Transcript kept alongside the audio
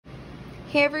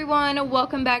Hey everyone,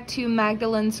 welcome back to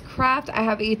Magdalenes Craft. I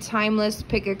have a timeless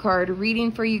pick a card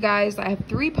reading for you guys. I have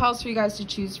 3 piles for you guys to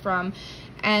choose from,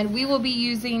 and we will be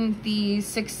using the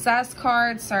success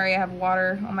card. Sorry, I have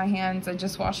water on my hands. I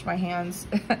just washed my hands.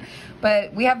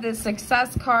 But we have the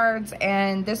success cards,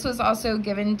 and this was also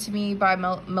given to me by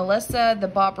Melissa. The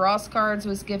Bob Ross cards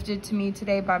was gifted to me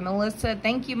today by Melissa.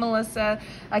 Thank you, Melissa.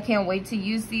 I can't wait to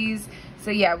use these. So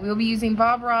yeah, we'll be using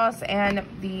Bob Ross and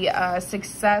the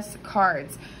success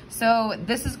cards. So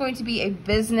this is going to be a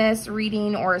business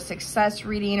reading or a success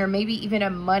reading or maybe even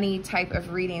a money type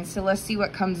of reading. So let's see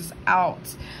what comes out.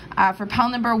 For pile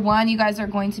number 1, you guys are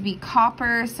going to be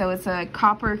copper. So it's a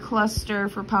copper cluster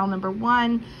for pile number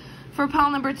 1. For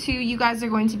pile number 2, you guys are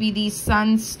going to be the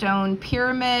sunstone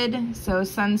pyramid. So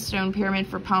sunstone pyramid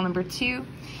for pile number 2.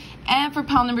 And for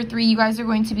pile number 3, you guys are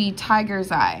going to be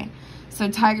tiger's eye. So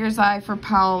tiger's eye for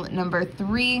pile number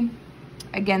 3.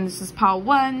 Again, this is pile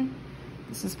 1,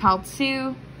 this is pile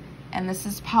 2, and this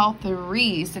is pile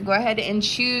 3. So go ahead and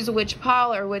choose which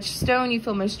pile or which stone you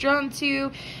feel most drawn to,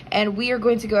 and we are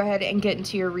going to go ahead and get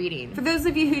into your reading. For those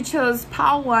of you who chose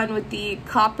pile 1 with the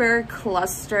copper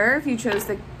cluster, if you chose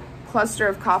the cluster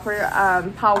of copper,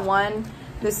 pile 1,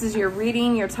 this is your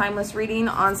reading, your timeless reading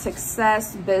on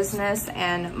success, business,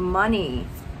 and money.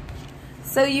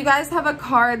 So you guys have a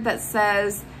card that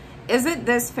says, isn't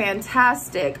this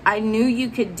fantastic? I knew you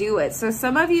could do it. So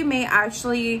some of you may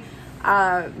actually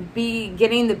be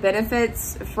getting the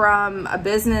benefits from a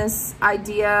business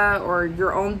idea or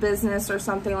your own business or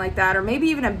something like that, or maybe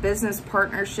even a business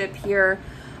partnership here.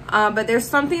 But there's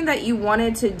something that you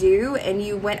wanted to do and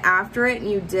you went after it and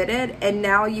you did it, and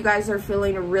now you guys are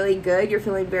feeling really good. You're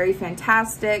feeling very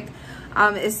fantastic.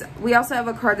 We also have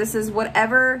a card that says,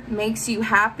 whatever makes you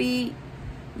happy,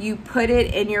 you put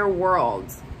it in your world.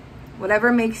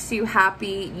 Whatever makes you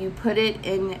happy, you put it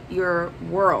in your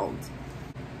world.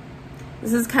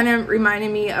 This is kind of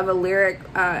reminding me of a lyric.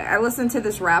 I listened to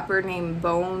this rapper named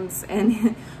Bones,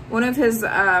 and one of his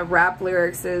rap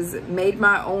lyrics is, made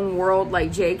my own world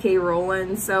like J.K.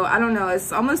 Rowling. So I don't know,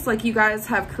 it's almost like you guys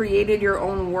have created your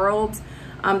own world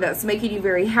that's making you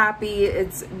very happy.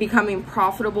 It's becoming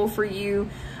profitable for you.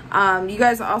 You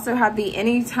guys also have the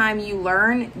anytime you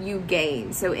learn, you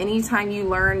gain. So anytime you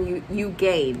learn, you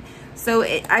gain. So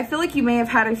I feel like you may have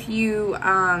had a few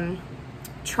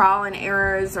trial and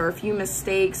errors or a few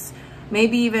mistakes,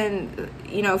 maybe even,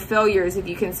 you know, failures if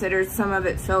you consider some of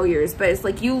it failures. But it's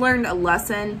like you learned a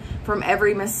lesson from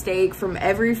every mistake, from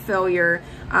every failure,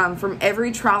 from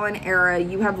every trial and error.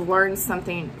 You have learned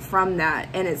something from that,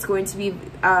 and it's going to be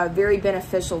very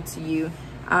beneficial to you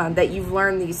that you've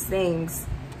learned these things.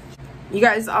 You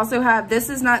guys also have, this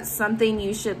is not something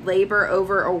you should labor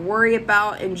over or worry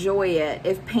about. Enjoy it.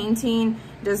 If painting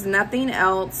does nothing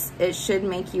else, it should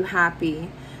make you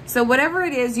happy. So whatever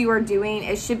it is you are doing,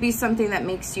 it should be something that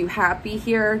makes you happy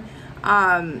here.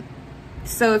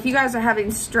 So if you guys are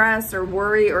having stress or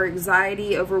worry or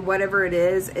anxiety over whatever it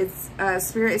is, it's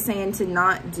Spirit is saying to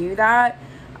not do that.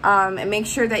 And make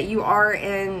sure that you are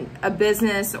in a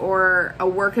business or a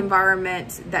work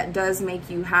environment that does make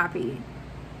you happy.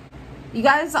 You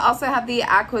guys also have the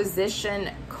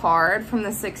acquisition card from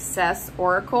the Success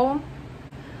Oracle.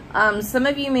 Some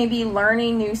of you may be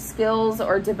learning new skills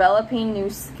or developing new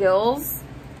skills,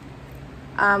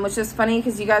 which is funny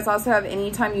because you guys also have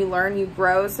anytime you learn, you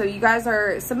grow. So you guys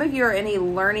are, some of you are in a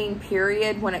learning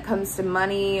period when it comes to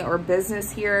money or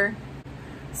business here.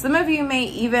 Some of you may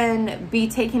even be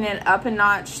taking it up a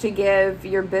notch to give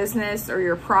your business or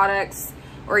your products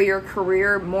or your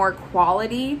career more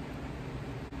quality.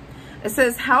 It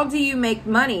says, how do you make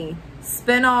money?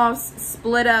 Spin-offs,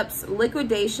 split-ups,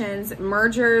 liquidations,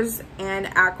 mergers, and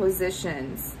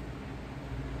acquisitions.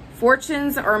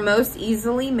 Fortunes are most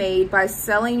easily made by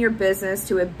selling your business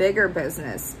to a bigger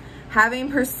business.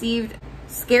 Having perceived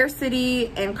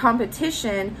scarcity and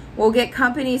competition will get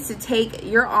companies to take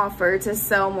your offer to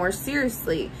sell more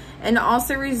seriously, and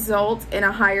also result in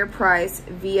a higher price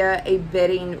via a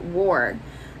bidding war.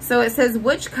 So it says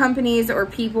which companies or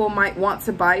people might want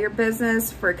to buy your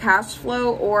business for cash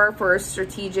flow or for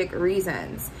strategic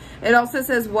reasons. It also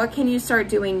says what can you start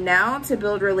doing now to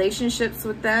build relationships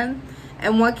with them,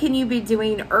 and what can you be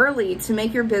doing early to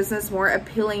make your business more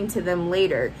appealing to them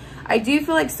later. I do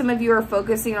feel like some of you are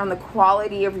focusing on the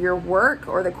quality of your work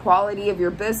or the quality of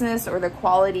your business or the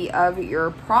quality of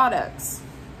your products.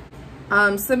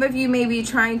 Some of you may be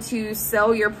trying to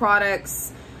sell your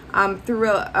products through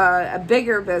a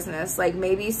bigger business. Like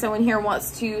maybe someone here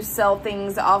wants to sell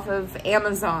things off of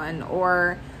Amazon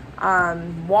or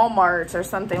Walmart or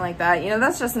something like that. You know,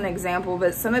 that's just an example,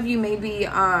 but some of you may be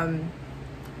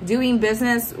doing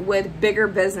business with bigger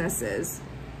businesses.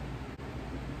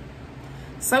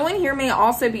 Someone here may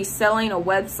also be selling a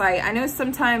website. I know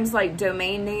sometimes like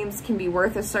domain names can be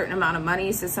worth a certain amount of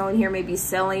money. So someone here may be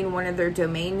selling one of their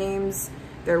domain names,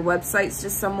 their websites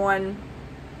to someone.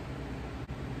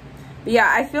 But yeah,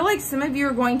 I feel like some of you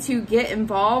are going to get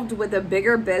involved with a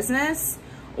bigger business,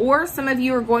 or some of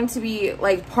you are going to be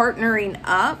like partnering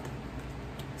up.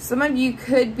 Some of you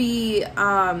could be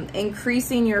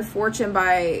increasing your fortune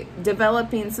by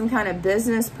developing some kind of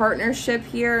business partnership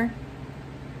here.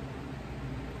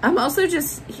 I also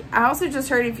just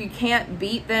heard if you can't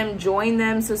beat them, join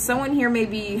them. So someone here may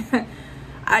be,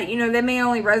 you know, they may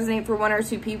only resonate for 1 or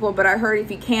 2 people, but I heard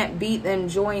if you can't beat them,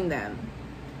 join them.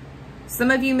 Some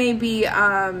of you may be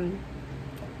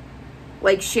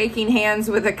like shaking hands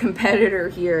with a competitor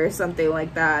here or something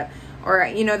like that. Or,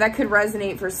 you know, that could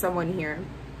resonate for someone here.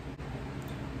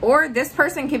 Or this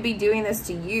person could be doing this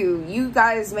to you. You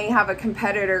guys may have a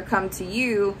competitor come to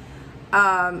you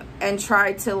and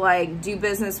try to like do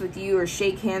business with you or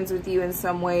shake hands with you in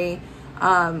some way.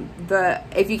 But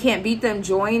if you can't beat them,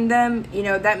 join them. You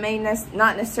know, that may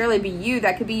not necessarily be you.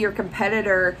 That could be your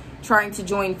competitor trying to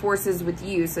join forces with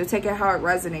you. So take it how it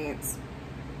resonates.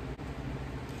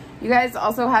 You guys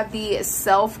also have the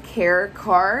self-care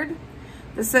card.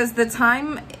 This says the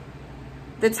time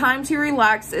to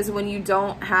relax is when you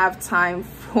don't have time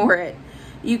for it.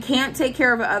 You can't take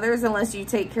care of others unless you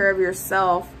take care of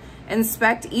yourself.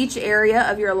 Inspect each area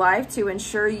of your life to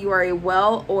ensure you are a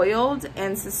well-oiled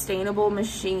and sustainable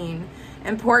machine.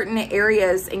 Important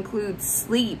areas include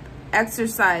sleep,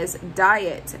 exercise,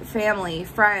 diet, family,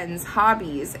 friends,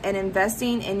 hobbies, and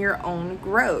investing in your own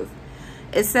growth.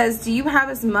 It says, do you have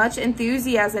as much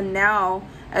enthusiasm now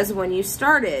as when you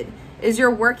started? Is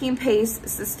your working pace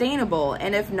sustainable?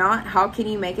 And if not, how can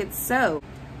you make it so?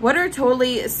 What are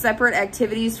totally separate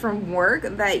activities from work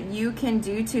that you can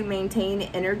do to maintain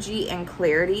energy and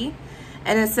clarity?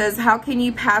 And it says, how can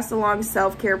you pass along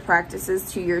self-care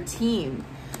practices to your team?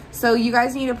 So you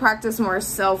guys need to practice more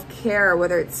self-care,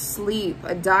 whether it's sleep,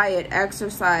 a diet,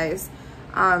 exercise,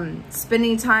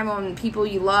 spending time on people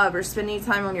you love, or spending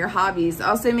time on your hobbies.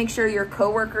 Also make sure your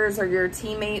coworkers or your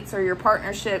teammates or your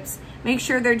partnerships, make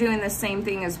sure they're doing the same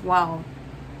thing as well.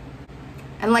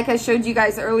 And like I showed you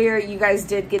guys earlier, you guys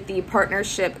did get the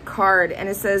partnership card, and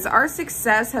it says, our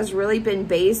success has really been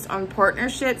based on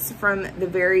partnerships from the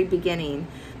very beginning.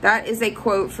 That is a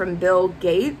quote from Bill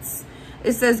Gates.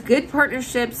 It says, good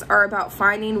partnerships are about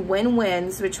finding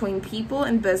win-wins between people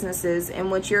and businesses in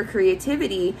which your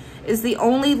creativity is the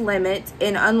only limit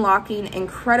in unlocking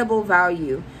incredible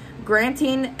value.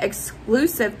 Granting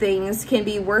exclusive things can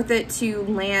be worth it to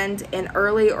land an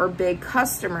early or big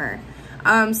customer.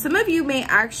 Some of you may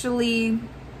actually,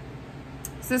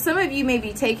 some of you may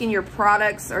be taking your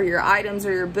products or your items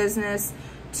or your business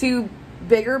to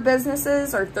bigger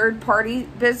businesses or third-party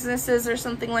businesses or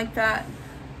something like that.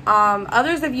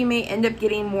 Others of you may end up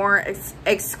getting more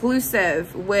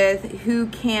exclusive with who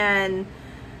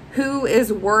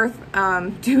is worth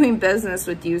doing business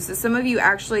with you. So some of you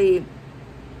actually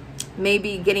may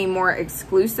be getting more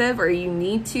exclusive, or you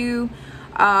need to.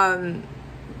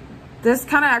 This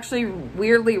kind of actually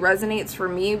weirdly resonates for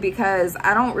me because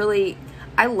I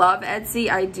love Etsy.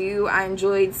 I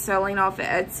enjoyed selling off of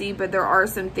Etsy, but there are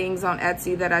some things on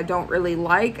Etsy that I don't really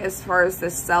like as far as the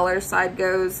seller side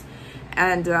goes.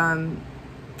 And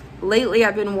lately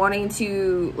I've been wanting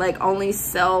to like only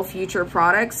sell future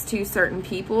products to certain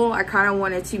people. I kind of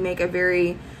wanted to make a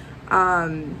very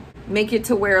make it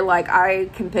to where like I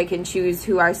can pick and choose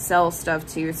who I sell stuff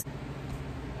to.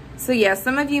 So yeah,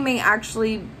 some of you may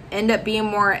actually end up being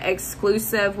more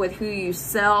exclusive with who you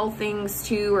sell things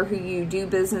to or who you do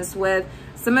business with.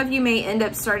 Some of you may end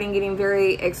up starting getting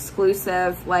very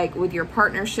exclusive like with your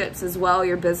partnerships as well,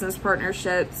 your business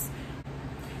partnerships.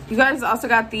 You guys also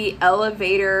got the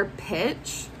elevator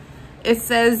pitch. It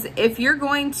says, if you're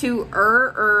going to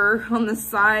err on the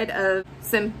side of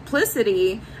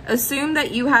simplicity, assume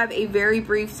that you have a very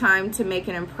brief time to make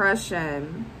an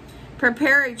impression.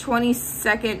 Prepare a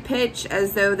 20-second pitch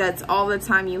as though that's all the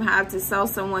time you have to sell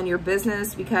someone your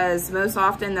business, because most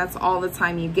often that's all the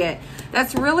time you get.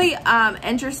 That's really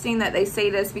interesting that they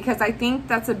say this, because I think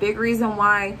that's a big reason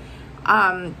why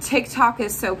TikTok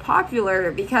is so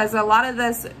popular, because a lot of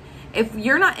this, if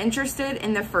you're not interested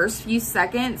in the first few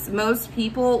seconds, most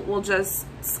people will just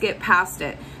skip past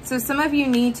it. So some of you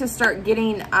need to start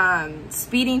getting,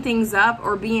 speeding things up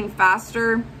or being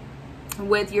faster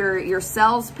with your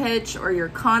sales pitch or your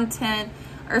content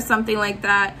or something like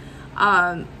that.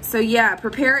 So yeah,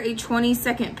 prepare a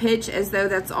 20-second pitch as though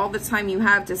that's all the time you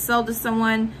have to sell to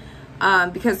someone.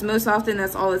 because most often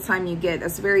that's all the time you get.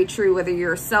 That's very true, whether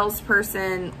you're a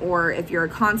salesperson or if you're a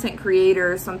content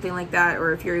creator or something like that,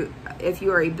 or if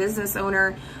you are a business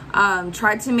owner.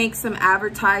 Try to make some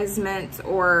advertisements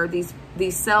or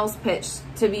these sales pitch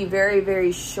to be very,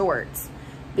 very short,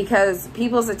 because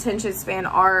people's attention span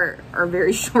are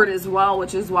very short as well,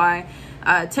 which is why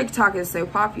TikTok is so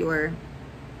popular.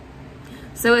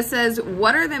 So it says,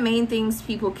 what are the main things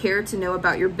people care to know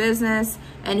about your business,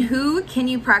 and who can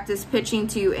you practice pitching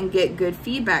to and get good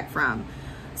feedback from?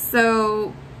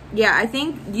 So yeah, I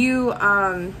think you,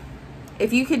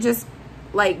 if you could just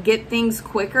like get things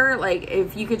quicker, like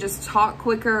if you could just talk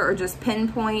quicker or just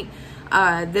pinpoint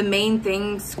the main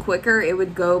things quicker, it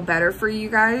would go better for you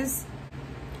guys.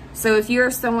 So if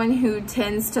you're someone who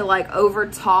tends to like over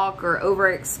talk or over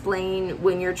explain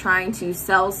when you're trying to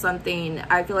sell something,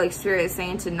 I feel like Spirit is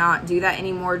saying to not do that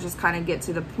anymore. Just kind of get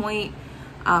to the point,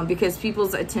 because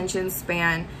people's attention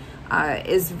span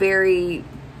is very,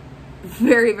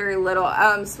 very, very little.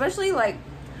 Especially like,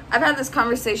 I've had this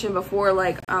conversation before,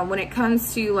 like when it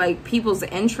comes to like people's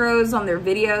intros on their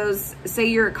videos. Say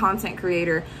you're a content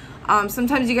creator.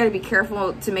 Sometimes you got to be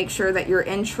careful to make sure that your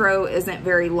intro isn't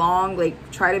very long.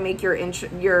 Like try to make your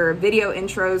video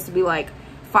intros to be like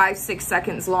 5-6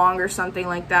 seconds long or something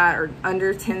like that, or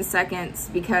under 10 seconds,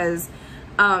 because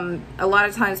a lot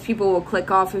of times people will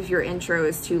click off if your intro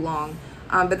is too long.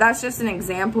 But that's just an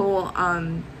example.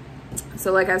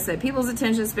 So like I said, people's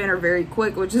attention span are very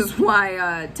quick, which is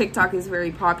why TikTok is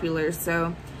very popular.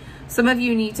 So some of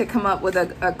you need to come up with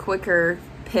a quicker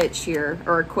pitch here,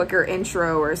 or a quicker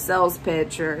intro or a sales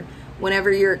pitch, or whenever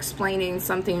you're explaining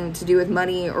something to do with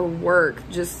money or work,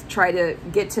 just try to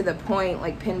get to the point,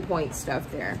 like pinpoint stuff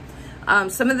there.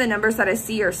 Some of the numbers that I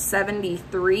see are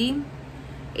 73,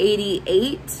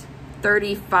 88,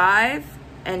 35,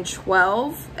 and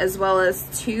 12, as well as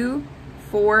 2,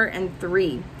 4, and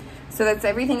 3. So that's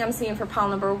everything I'm seeing for pile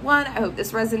number 1. I hope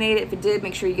this resonated. If it did,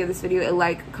 make sure you give this video a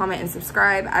like, comment, and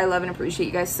subscribe. I love and appreciate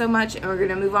you guys so much. And we're going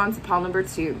to move on to pile number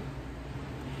 2.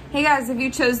 Hey guys, if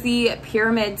you chose the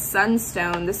Pyramid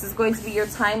Sunstone, this is going to be your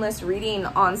timeless reading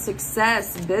on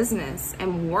success, business,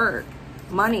 and work,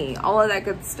 money, all of that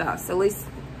good stuff. So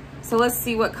let's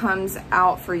see what comes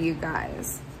out for you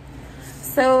guys.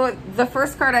 So the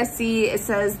first card I see, it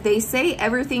says, they say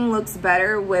everything looks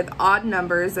better with odd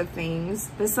numbers of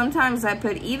things, but sometimes I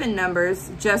put even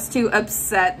numbers just to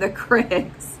upset the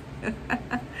critics.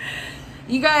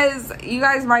 You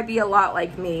guys might be a lot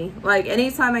like me. Like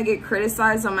anytime I get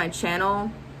criticized on my channel,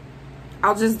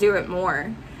 I'll just do it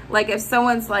more. Like if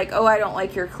someone's like, oh, I don't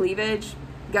like your cleavage,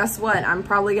 guess what? I'm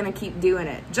probably gonna keep doing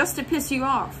it just to piss you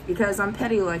off, because I'm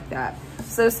petty like that.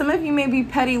 So some of you may be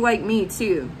petty like me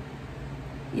too.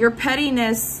 Your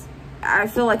pettiness, I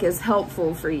feel like, is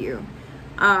helpful for you.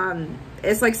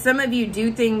 It's like some of you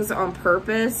do things on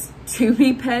purpose to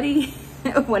be petty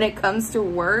when it comes to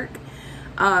work.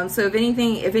 So if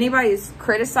anybody's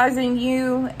criticizing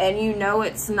you and you know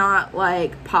it's not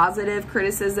like positive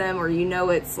criticism, or you know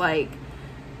it's like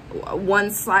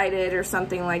one-sided or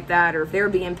something like that, or if they're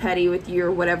being petty with you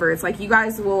or whatever, it's like you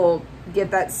guys will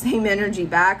get that same energy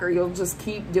back, or you'll just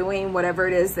keep doing whatever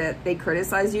it is that they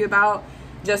criticize you about,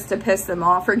 just to piss them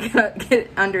off or get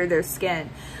under their skin.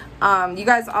 You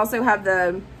guys also have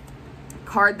the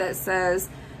card that says,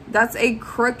 that's a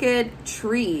crooked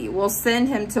tree. We'll send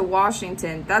him to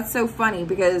Washington. That's so funny,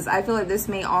 because I feel like this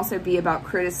may also be about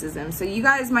criticism. So you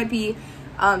guys might be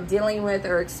dealing with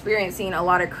or experiencing a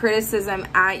lot of criticism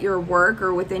at your work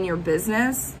or within your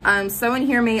business. Someone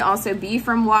here may also be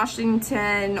from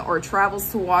Washington, or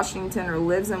travels to Washington, or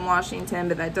lives in Washington,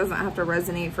 but that doesn't have to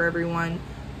resonate for everyone.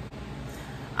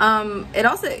 It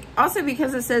also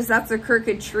because it says that's a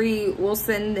crooked tree, we'll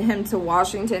send him to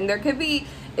Washington. There could be,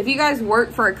 if you guys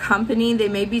work for a company, they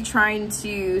may be trying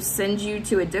to send you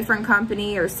to a different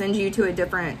company, or send you to a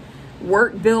different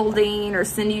work building, or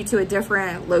send you to a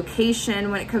different location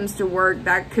when it comes to work.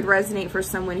 That could resonate for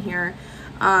someone here.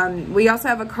 We also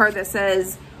have a card that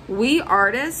says, we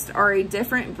artists are a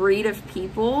different breed of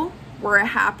people. We're a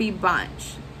happy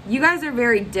bunch. You guys are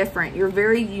very different. You're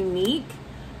very unique.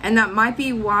 And that might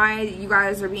be why you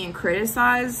guys are being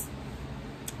criticized,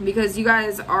 because you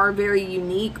guys are very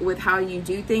unique with how you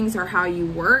do things, or how you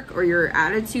work, or your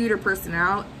attitude or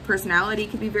personality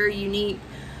could be very unique.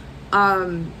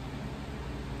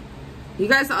 You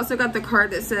guys also got the card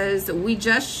that says, we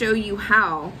just show you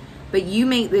how, but you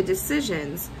make the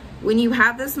decisions. When you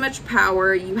have this much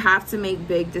power, you have to make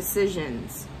big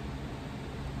decisions.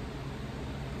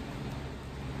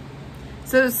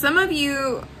 So some of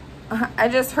you, I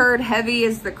just heard heavy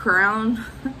is the crown.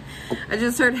 I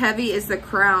just heard heavy is the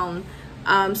crown.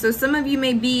 So some of you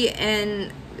may be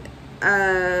in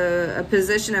a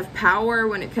position of power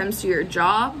when it comes to your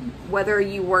job, whether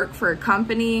you work for a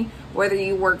company, whether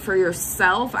you work for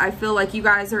yourself. I feel like you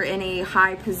guys are in a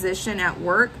high position at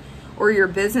work, or your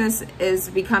business is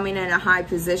becoming in a high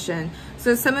position.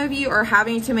 So some of you are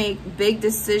having to make big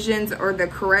decisions, or the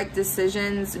correct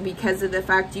decisions, because of the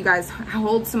fact you guys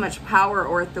hold so much power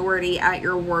or authority at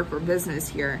your work or business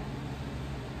here.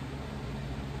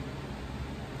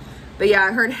 But yeah,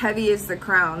 I heard heavy is the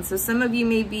crown. So some of you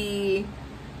may be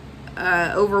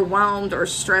overwhelmed or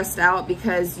stressed out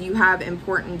because you have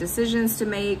important decisions to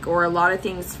make, or a lot of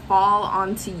things fall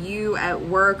onto you at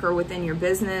work or within your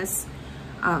business.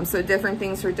 So different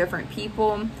things for different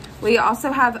people. We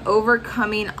also have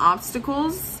overcoming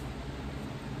obstacles.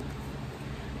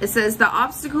 It says the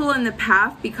obstacle in the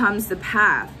path becomes the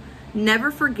path.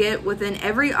 Never forget, within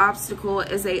every obstacle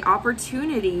is an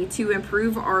opportunity to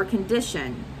improve our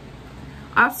condition.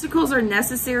 Obstacles are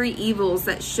necessary evils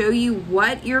that show you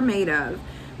what you're made of.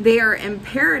 They are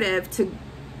imperative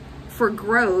for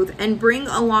growth and bring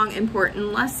along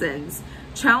important lessons.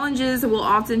 Challenges will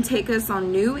often take us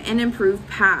on new and improved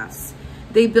paths.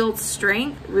 They build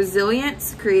strength,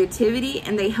 resilience, creativity,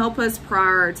 and they help us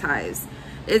prioritize.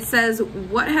 It says,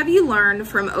 what have you learned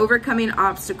from overcoming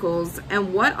obstacles,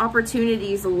 and what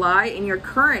opportunities lie in your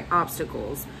current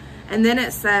obstacles? And then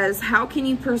it says, how can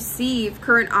you perceive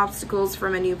current obstacles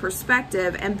from a new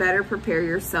perspective and better prepare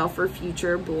yourself for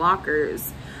future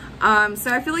blockers?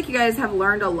 So I feel like you guys have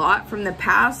learned a lot from the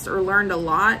past, or learned a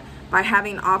lot by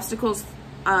having obstacles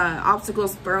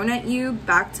thrown at you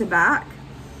back to back.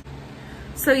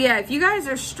 So yeah, if you guys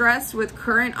are stressed with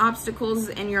current obstacles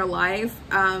in your life,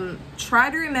 try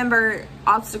to remember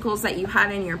obstacles that you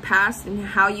had in your past and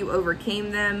how you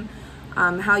overcame them,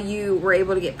 how you were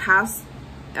able to get past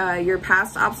your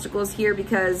past obstacles here,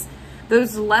 because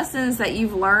those lessons that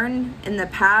you've learned in the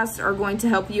past are going to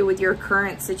help you with your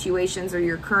current situations or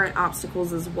your current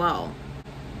obstacles as well.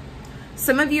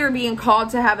 Some of you are being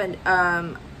called to have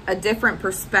a different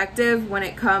perspective when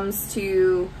it comes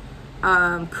to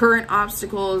current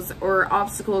obstacles or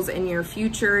obstacles in your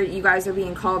future. You guys are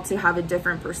being called to have a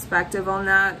different perspective on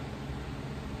that,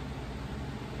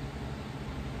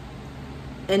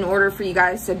 in order for you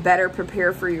guys to better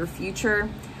prepare for your future.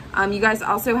 You guys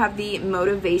also have the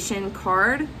motivation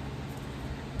card.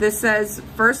 This says,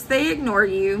 first they ignore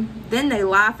you, then they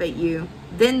laugh at you,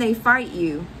 then they fight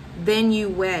you, then you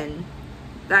win.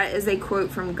 That is a quote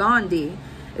from Gandhi.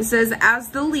 It says, as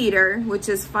the leader, which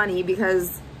is funny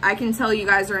because I can tell you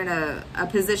guys are in a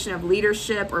position of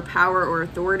leadership or power or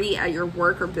authority at your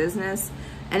work or business.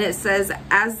 And it says,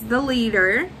 as the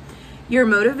leader, your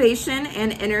motivation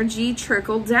and energy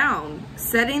trickle down,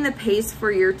 setting the pace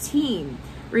for your team.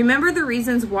 Remember the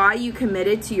reasons why you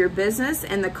committed to your business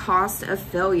and the cost of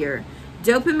failure.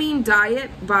 Dopamine diet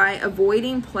by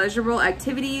avoiding pleasurable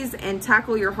activities, and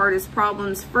tackle your hardest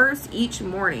problems first each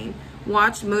morning.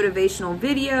 Watch motivational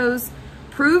videos.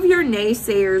 Prove your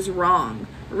naysayers wrong.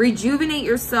 Rejuvenate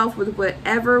yourself with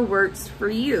whatever works for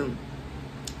you.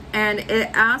 And it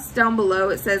asks down below,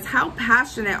 it says, how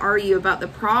passionate are you about the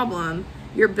problem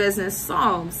your business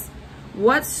solves?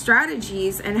 What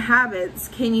strategies and habits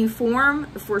can you form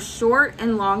for short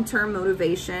and long-term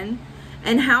motivation?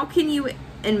 And how can you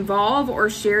involve or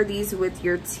share these with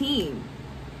your team?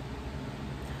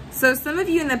 So some of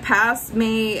you in the past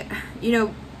may,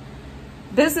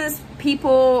 business people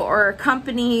or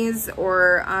companies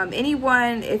or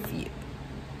anyone, if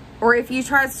you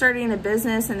tried starting a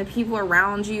business and the people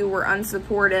around you were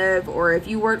unsupportive, or if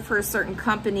you worked for a certain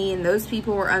company and those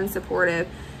people were unsupportive,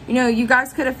 you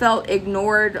guys could have felt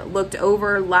ignored, looked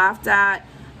over, laughed at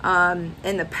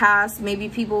in the past. Maybe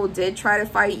people did try to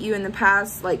fight you in the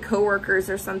past, like coworkers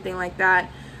or something like that.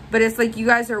 But it's like you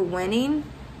guys are winning.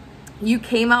 You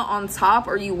came out on top,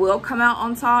 or you will come out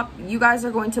on top. You guys are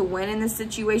going to win in this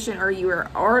situation, or you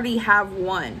already have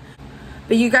won.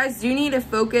 But you guys do need to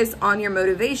focus on your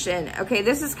motivation. Okay,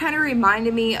 this is kind of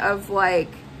reminding me of,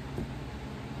 like,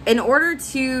 in order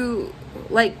to,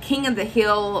 like, king of the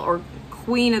hill or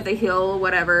queen of the hill,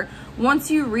 whatever, once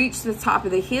you reach the top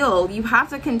of the hill, you have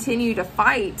to continue to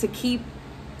fight to keep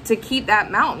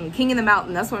that mountain, king of the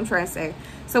mountain. That's what I'm trying to say.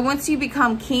 So once you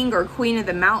become king or queen of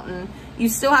the mountain, you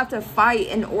still have to fight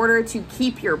in order to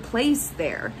keep your place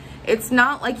there. It's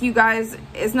not like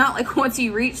it's not like once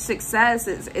you reach success,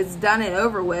 it's done and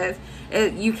over with.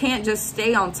 You can't just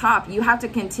stay on top. You have to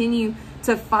continue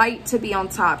to fight to be on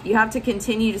top. You have to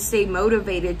continue to stay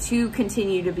motivated to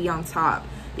continue to be on top.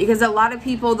 Because a lot of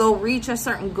people, they'll reach a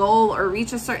certain goal or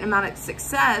reach a certain amount of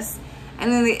success,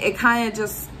 and then it kind of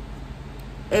just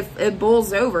it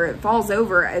bowls over, it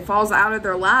falls out of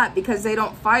their lap because they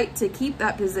don't fight to keep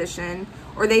that position,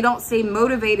 or they don't stay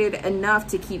motivated enough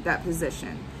to keep that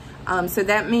position. So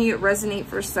that may resonate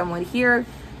for someone here.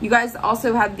 You guys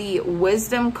also have the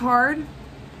wisdom card.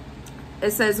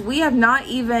 It says, we have not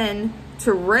even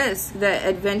to risk the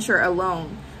adventure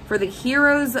alone, for the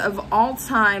heroes of all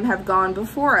time have gone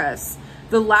before us.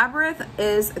 The labyrinth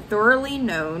is thoroughly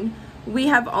known. We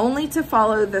have only to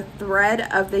follow the thread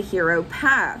of the hero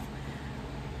path.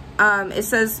 It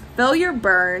says, failure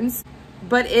burns,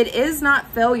 but it is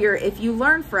not failure if you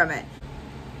learn from it.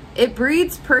 It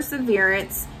breeds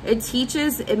perseverance, it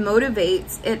teaches, it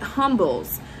motivates, it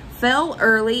humbles. Fail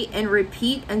early and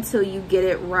repeat until you get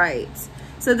it right.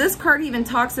 So this card even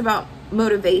talks about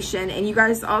motivation, and you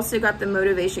guys also got the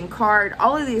motivation card.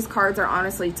 All of these cards are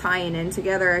honestly tying in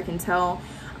together, I can tell.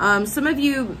 Some of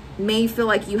you may feel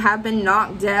like you have been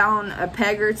knocked down a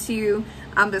peg or two,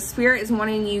 but Spirit is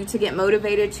wanting you to get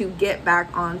motivated to get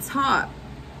back on top.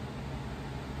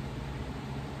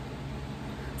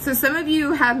 So some of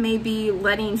you have maybe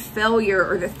letting failure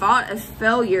or the thought of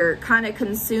failure kind of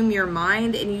consume your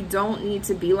mind, and you don't need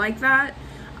to be like that.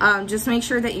 Just make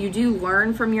sure that you do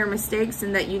learn from your mistakes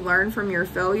and that you learn from your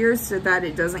failures so that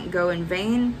it doesn't go in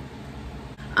vain.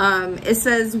 It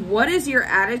says, what is your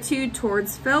attitude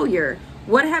towards failure?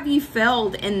 What have you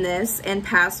failed in this and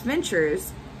past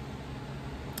ventures?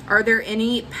 Are there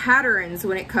any patterns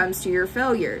when it comes to your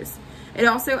failures? It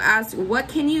also asks, what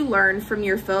can you learn from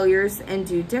your failures and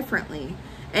do differently?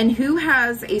 And who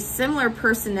has a similar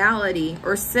personality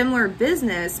or similar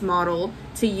business model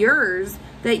to yours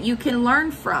that you can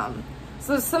learn from?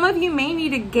 So some of you may need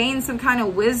to gain some kind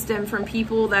of wisdom from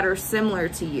people that are similar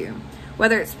to you.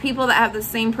 Whether it's people that have the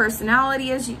same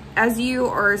personality as you,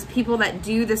 or it's people that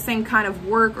do the same kind of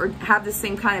work or have the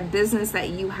same kind of business that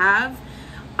you have.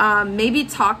 Maybe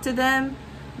talk to them.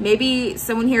 Maybe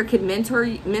someone here could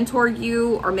mentor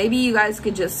you, or maybe you guys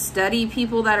could just study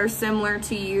people that are similar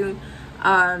to you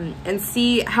and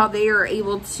see how they are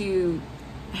able to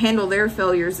handle their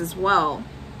failures as well.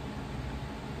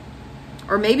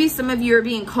 Or maybe some of you are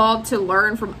being called to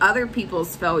learn from other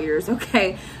people's failures,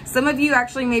 okay? Some of you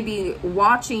actually may be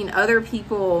watching other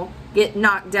people get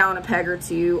knocked down a peg or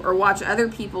two, or watch other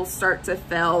people start to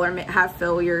fail or have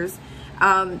failures.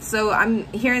 So I'm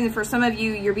hearing for some of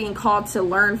you, you're being called to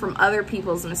learn from other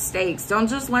people's mistakes. Don't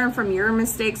just learn from your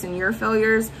mistakes and your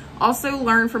failures. Also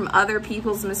learn from other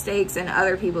people's mistakes and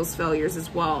other people's failures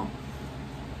as well.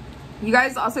 You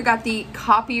guys also got the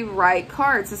copyright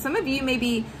card. So some of you may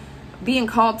be being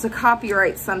called to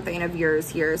copyright something of yours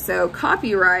here. So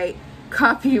copyright.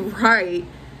 Sorry,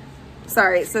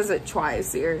 it says it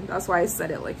twice here. That's why I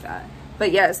said it like that.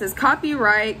 But yeah, it says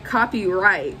copyright.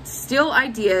 Steal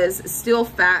ideas, steal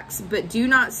facts, but do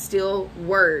not steal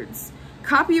words.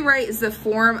 Copyright is a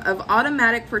form of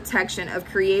automatic protection of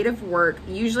creative work,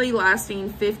 usually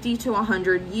lasting 50 to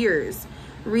 100 years.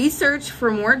 Research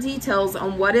for more details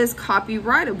on what is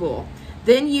copyrightable.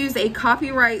 Then use a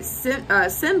copyright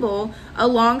symbol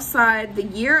alongside the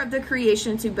year of the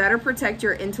creation to better protect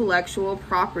your intellectual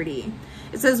property.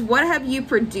 It says, what have you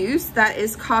produced that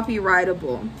is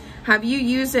copyrightable? Have you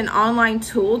used an online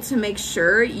tool to make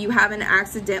sure you haven't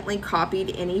accidentally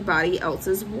copied anybody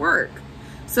else's work?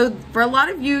 So for a lot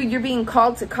of you, you're being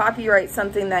called to copyright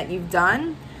something that you've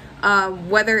done,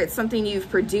 whether it's something you've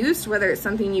produced, whether it's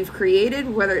something you've created,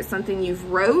 whether it's something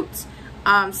you've wrote.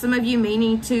 Some of you may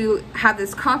need to have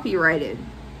this copyrighted.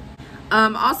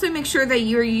 Also make sure that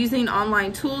you're using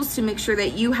online tools to make sure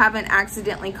that you haven't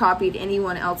accidentally copied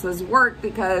anyone else's work,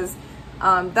 because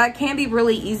that can be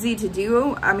really easy to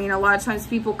do. I mean, a lot of times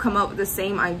people come up with the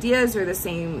same ideas or the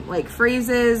same like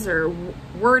phrases or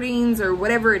wordings or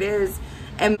whatever it is,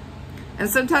 and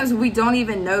sometimes we don't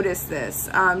even notice this.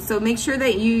 So make sure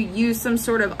that you use some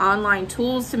sort of online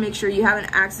tools to make sure you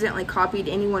haven't accidentally copied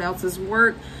anyone else's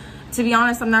work. To be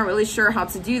honest, I'm not really sure how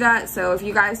to do that. So if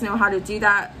you guys know how to do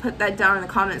that, put that down in the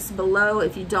comments below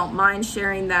if you don't mind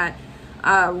sharing that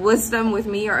wisdom with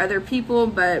me or other people.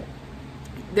 But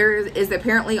there is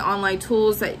apparently online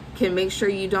tools that can make sure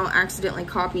you don't accidentally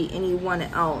copy anyone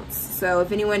else. So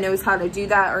if anyone knows how to do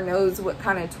that or knows what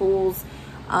kind of tools,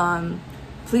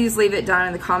 please leave it down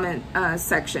in the comment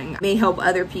section. It may help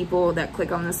other people that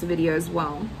click on this video as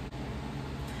well.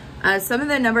 Some of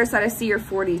the numbers that I see are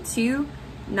 42,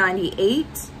 98,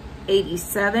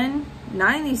 87,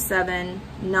 97,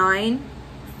 9,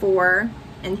 4,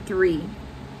 and 3.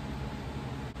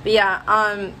 But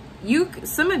yeah,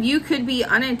 some of you could be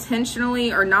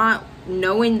unintentionally or not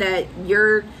knowing that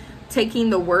you're taking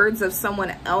the words of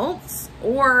someone else,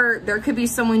 or there could be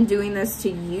someone doing this to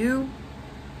you.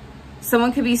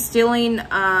 someone could be stealing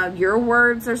your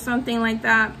words or something like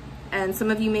that. And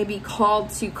some of you may be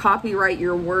called to copyright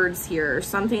your words here, or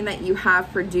something that you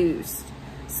have produced.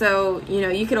 So, you know,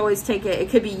 you could always take it. It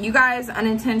could be you guys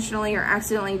unintentionally or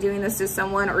accidentally doing this to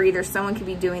someone, or either someone could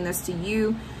be doing this to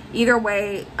you. Either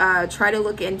way, try to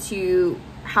look into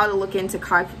how to look into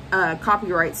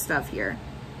copyright stuff here.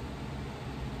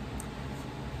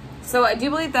 So I do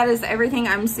believe that is everything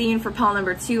I'm seeing for pile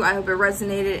number 2. I hope it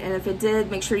resonated, and if it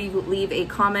did, make sure you leave a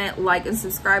comment, like, and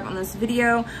subscribe on this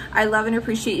video. I love and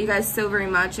appreciate you guys so very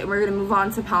much, and we're going to move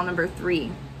on to pile number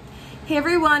 3. Hey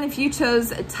everyone, if you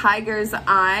chose Tiger's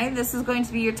Eye, this is going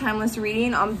to be your timeless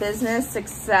reading on business,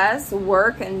 success,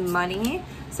 work, and money.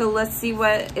 So let's see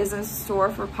what is in store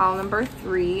for pile number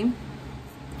 3.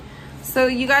 So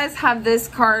you guys have this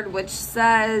card which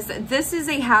says, "This is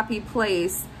a happy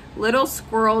place. Little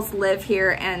squirrels live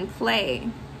here and play."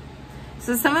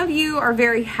 So some of you are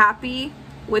very happy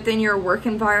within your work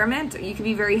environment. You could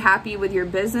be very happy with your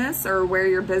business or where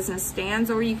your business stands,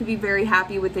 or you could be very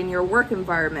happy within your work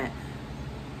environment.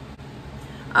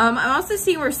 I'm also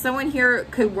seeing where someone here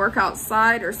could work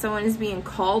outside, or someone is being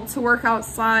called to work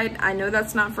outside. I know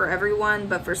that's not for everyone,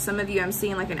 but for some of you, I'm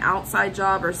seeing like an outside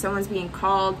job, or someone's being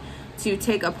called to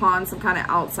take upon some kind of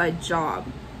outside job.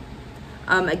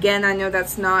 Again, I know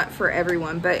that's not for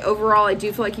everyone, but overall, I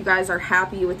do feel like you guys are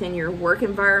happy within your work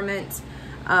environment.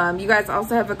 You guys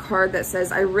also have a card that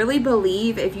says, "I really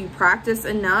believe if you practice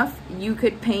enough, you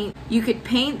could paint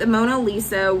the Mona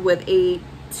Lisa with a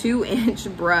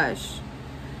 2-inch brush."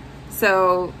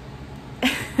 So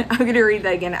I'm going to read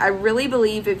that again. "I really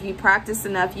believe if you practice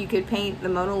enough, you could paint the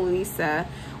Mona Lisa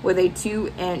with a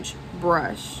 2-inch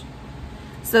brush."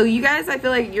 So you guys, I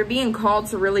feel like you're being called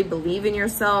to really believe in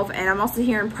yourself. And I'm also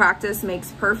hearing practice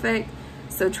makes perfect.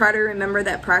 So try to remember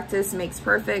that practice makes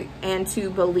perfect, and to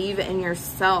believe in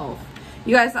yourself.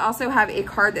 You guys also have a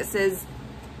card that says,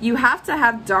 "You have to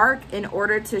have dark in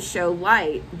order to show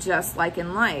light, just like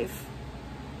in life."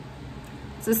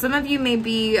 So some of you may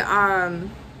be,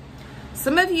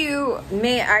 some of you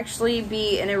may actually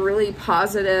be in a really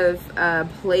positive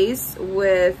place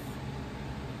with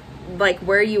like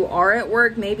where you are at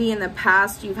work. Maybe in the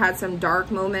past you've had some dark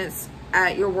moments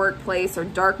at your workplace, or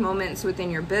dark moments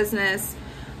within your business.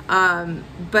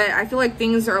 But I feel like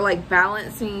things are like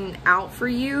balancing out for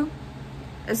you,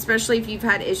 especially if you've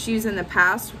had issues in the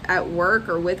past at work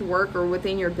or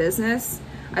within your business.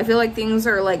 I feel like things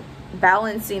are like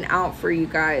balancing out for you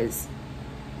guys.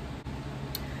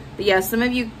 But yeah, some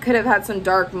of you could have had some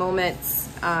dark moments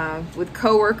with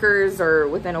coworkers, or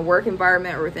within a work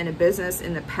environment, or within a business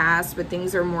in the past, but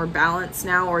things are more balanced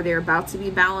now, or they're about to be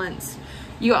balanced.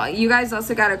 You guys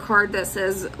also got a card that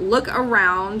says, "Look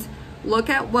around, look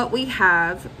at what we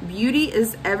have. Beauty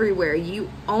is everywhere. You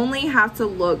only have to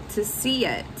look to see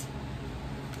it."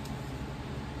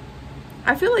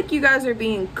 I feel like you guys are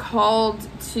being called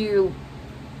to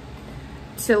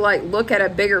like look at a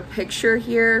bigger picture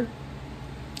here.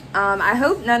 I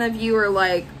hope none of you are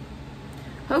like,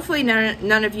 hopefully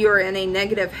none of you are in a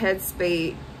negative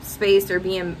headspace or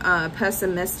being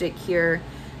pessimistic here,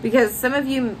 because some of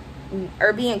you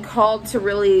are being called to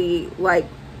really like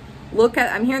look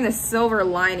at, I'm hearing the silver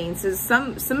lining. So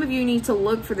some of you need to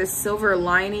look for the silver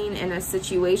lining in a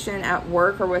situation at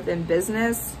work or within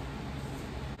business.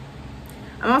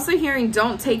 I'm also hearing,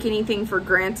 don't take anything for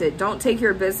granted. Don't take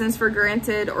your business for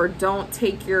granted, or don't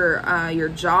take your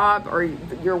job or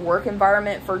your work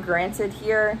environment for granted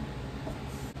here.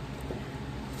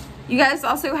 You guys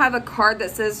also have a card that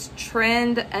says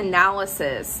trend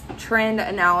analysis. Trend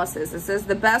analysis. It says,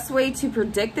 "The best way to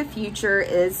predict the future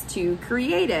is to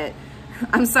create it."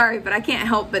 I'm sorry, but I can't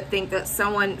help but think that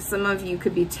some of you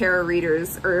could be tarot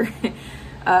readers, or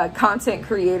content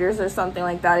creators or something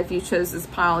like that if you chose this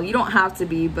pile. You don't have to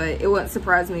be, but it wouldn't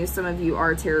surprise me if some of you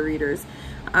are tarot readers,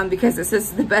 because it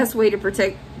says the best way to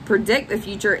predict the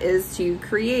future is to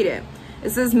create it.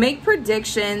 It says, "Make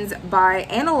predictions by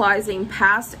analyzing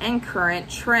past and current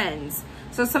trends."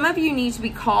 So some of you need to be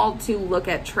called to look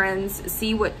at trends,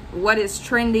 see what is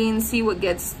trending, see what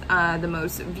gets the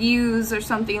most views or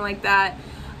something like that.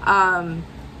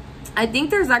 I think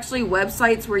there's actually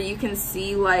websites where you can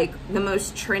see like the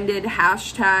most trended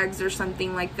hashtags or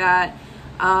something like that,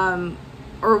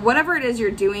 or whatever it is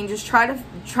you're doing. Just try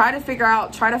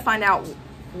to find out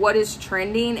what is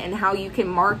trending and how you can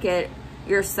market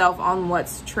yourself on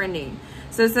what's trending.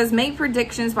 So it says, "Make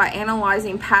predictions by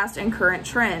analyzing past and current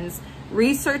trends.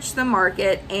 Research the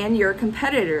market and your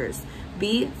competitors.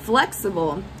 Be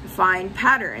flexible. Find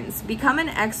patterns. Become an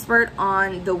expert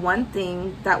on the one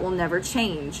thing that will never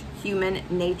change, human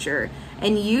nature,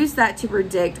 and use that to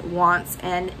predict wants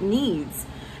and needs.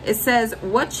 It says,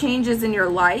 what changes in your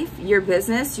life, your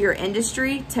business, your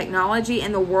industry, technology,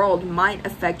 and the world might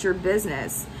affect your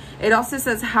business? It also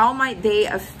says, how might they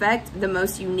affect the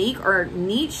most unique or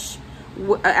niche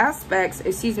aspects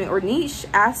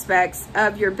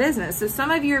of your business? So some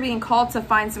of you are being called to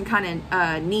find some kind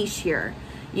of niche here.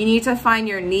 You need to find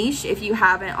your niche if you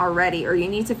haven't already, or you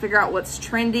need to figure out what's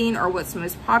trending or what's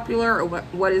most popular or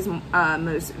what is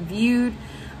most viewed.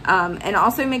 And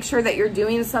also make sure that you're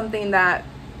doing something that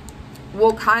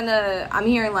will kind of, I'm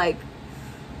hearing like,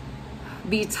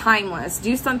 be timeless.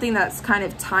 Do something that's kind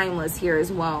of timeless here as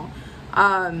well.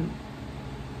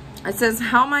 It says,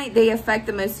 how might they affect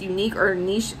the most unique or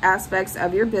niche aspects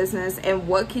of your business, and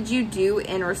what could you do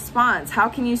in response? How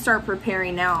can you start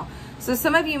preparing now? So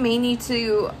some of you may need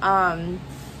to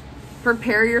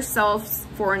prepare yourselves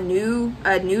for a new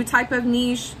type of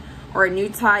niche or a new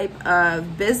type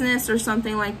of business or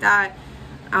something like that.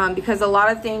 Because a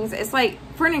lot of things, it's like,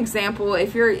 for an example,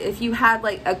 if you had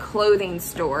like a clothing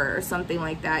store or something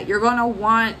like that, you're going to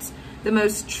want the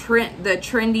most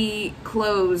trendy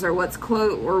clothes, or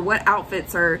what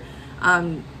outfits are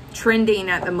trending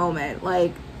at the moment.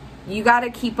 Like, you got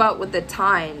to keep up with the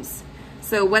times.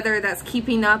 So whether that's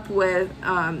keeping up with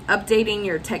updating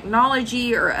your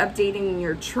technology or updating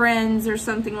your trends or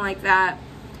something like that,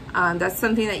 that's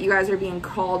something that you guys are being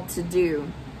called to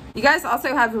do. You guys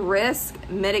also have risk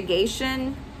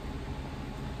mitigation.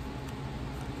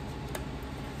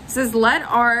 It says, let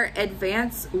our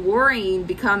advanced worrying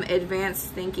become advanced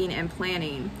thinking and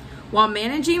planning. While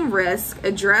managing risk,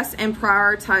 address and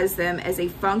prioritize them as a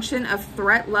function of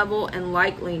threat level and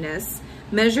likeliness,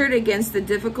 measured against the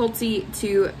difficulty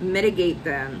to mitigate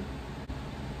them.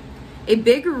 A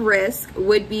big risk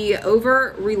would be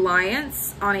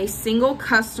over-reliance on a single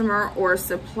customer or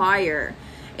supplier.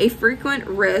 A frequent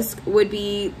risk would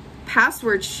be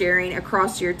password sharing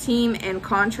across your team and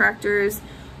contractors.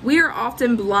 We are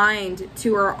often blind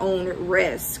to our own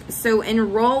risk, so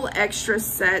enroll extra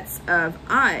sets of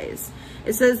eyes.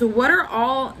 It says, what are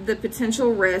all the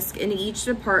potential risks in each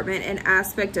department and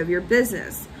aspect of your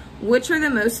business? Which are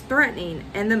the most threatening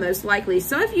and the most likely?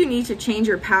 Some of you need to change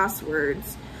your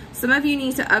passwords. Some of you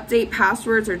need to update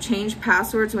passwords or change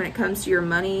passwords when it comes to your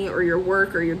money or your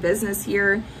work or your business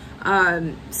here.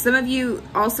 Some of you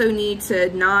also need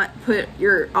to not put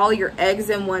all your eggs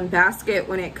in one basket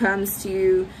when it comes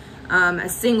to a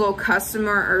single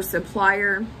customer or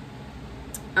supplier.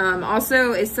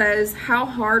 Also, it says, how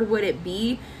hard would it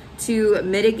be to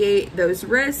mitigate those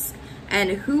risks, and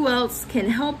who else can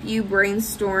help you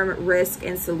brainstorm risk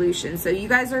and solutions? So you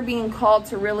guys are being called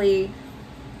to really,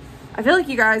 I feel like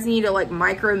you guys need to like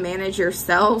micromanage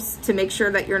yourselves to make sure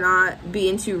that you're not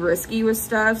being too risky with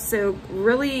stuff. So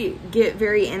really get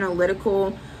very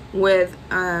analytical with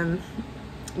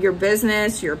your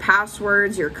business, your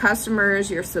passwords, your customers,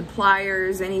 your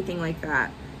suppliers, anything like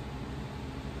that.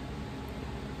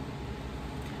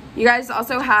 You guys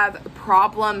also have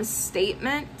problem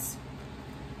statements.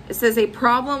 It says, a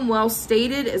problem well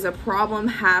stated is a problem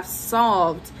half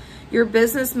solved. Your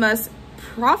business must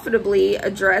profitably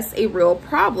address a real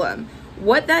problem.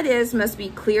 What that is must be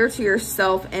clear to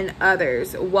yourself and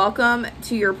others. Welcome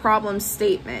to your problem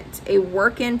statement, a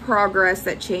work in progress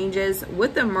that changes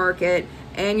with the market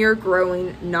and your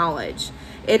growing knowledge.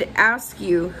 It asks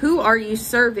you, who are you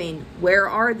serving? Where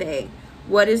are they?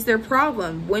 What is their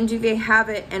problem? When do they have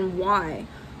it, and why?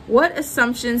 What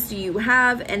assumptions do you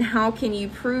have, and how can you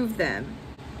prove them?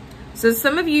 So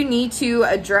some of you need to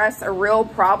address a real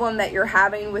problem that you're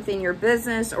having within your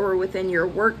business or within your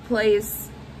workplace.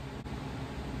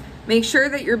 Make sure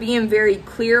that you're being very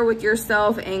clear with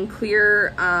yourself and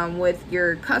clear with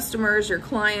your customers, your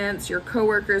clients, your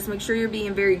coworkers. Make sure you're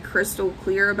being very crystal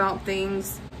clear about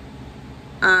things.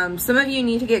 Some of you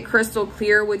need to get crystal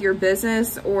clear with your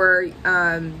business or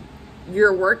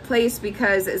your workplace,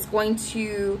 because it's going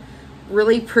to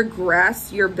really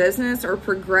progress your business or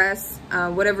progress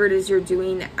whatever it is you're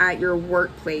doing at your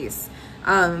workplace.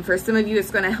 For some of you,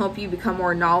 it's going to help you become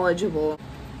more knowledgeable.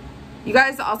 You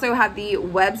guys also have the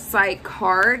website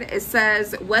card. It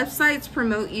says, websites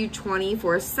promote you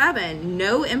 24/7.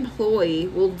 No employee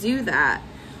will do that.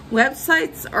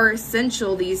 Websites are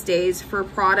essential these days for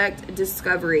product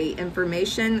discovery,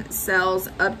 information, sales,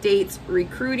 updates,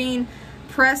 recruiting,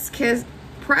 press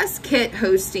kit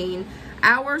hosting,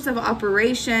 hours of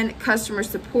operation, customer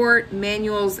support,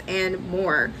 manuals, and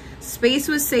more. Space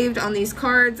was saved on these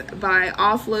cards by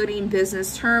offloading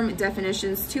business term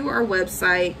definitions to our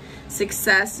website,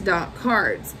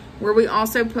 success.cards, where we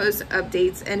also post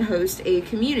updates and host a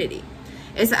community.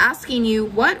 It's asking you,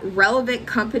 what relevant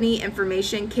company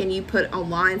information can you put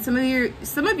online? Some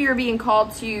of you are being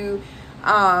called to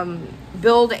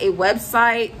build a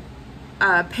website,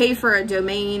 pay for a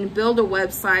domain, build a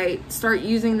website, start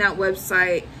using that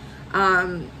website.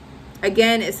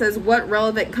 Again, it says, what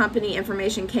relevant company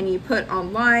information can you put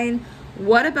online?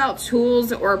 What about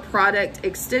tools or product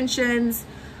extensions?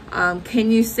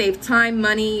 Can you save time,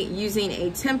 money using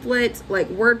a template like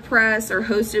WordPress or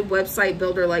hosted website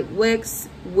builder like Wix,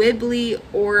 Weebly,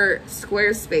 or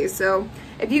Squarespace? So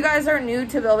if you guys are new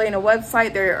to building a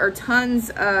website, there are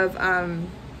tons of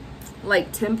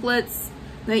like templates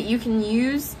that you can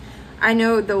use. I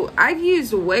know though, I've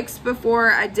used Wix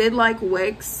before. I did like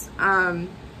Wix,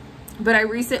 but I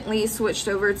recently switched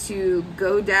over to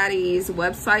GoDaddy's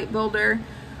website builder.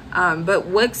 But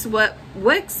Wix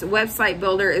website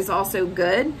builder is also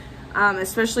good,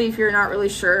 especially if you're not really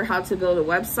sure how to build a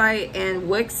website, and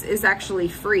Wix is actually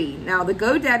free. Now the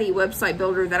GoDaddy website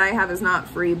builder that I have is not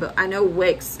free, but I know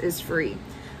Wix is free.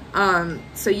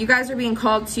 So you guys are being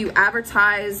called to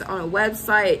advertise on a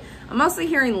website. I'm also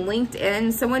hearing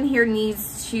LinkedIn. Someone here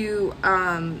needs to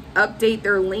update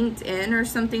their LinkedIn or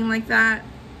something like that.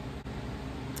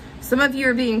 Some of you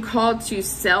are being called to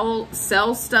sell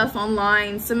stuff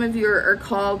online. Some of you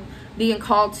are being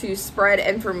called to spread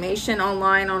information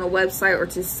online on a website or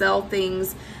to sell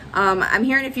things. I'm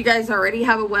hearing if you guys already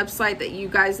have a website that you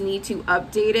guys need to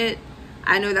update it.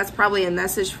 I know that's probably a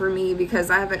message for me because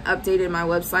I haven't updated my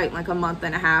website in like a month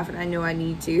and a half, and I know I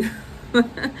need to.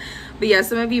 But yeah,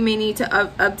 some of you may need to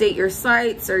update your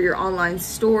sites or your online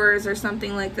stores or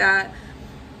something like that.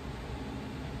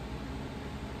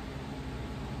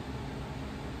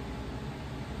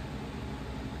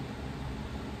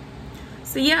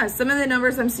 So yeah, some of the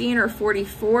numbers I'm seeing are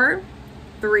 44,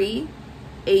 3,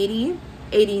 80,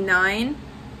 89,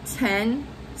 10,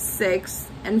 6,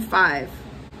 and 5.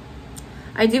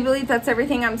 I do believe that's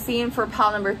everything I'm seeing for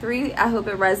pile number 3. I hope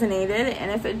it resonated,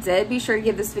 and if it did, be sure to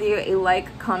give this video a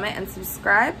like, comment, and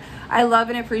subscribe. I love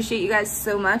and appreciate you guys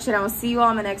so much, and I will see you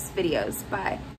all in the next videos. Bye.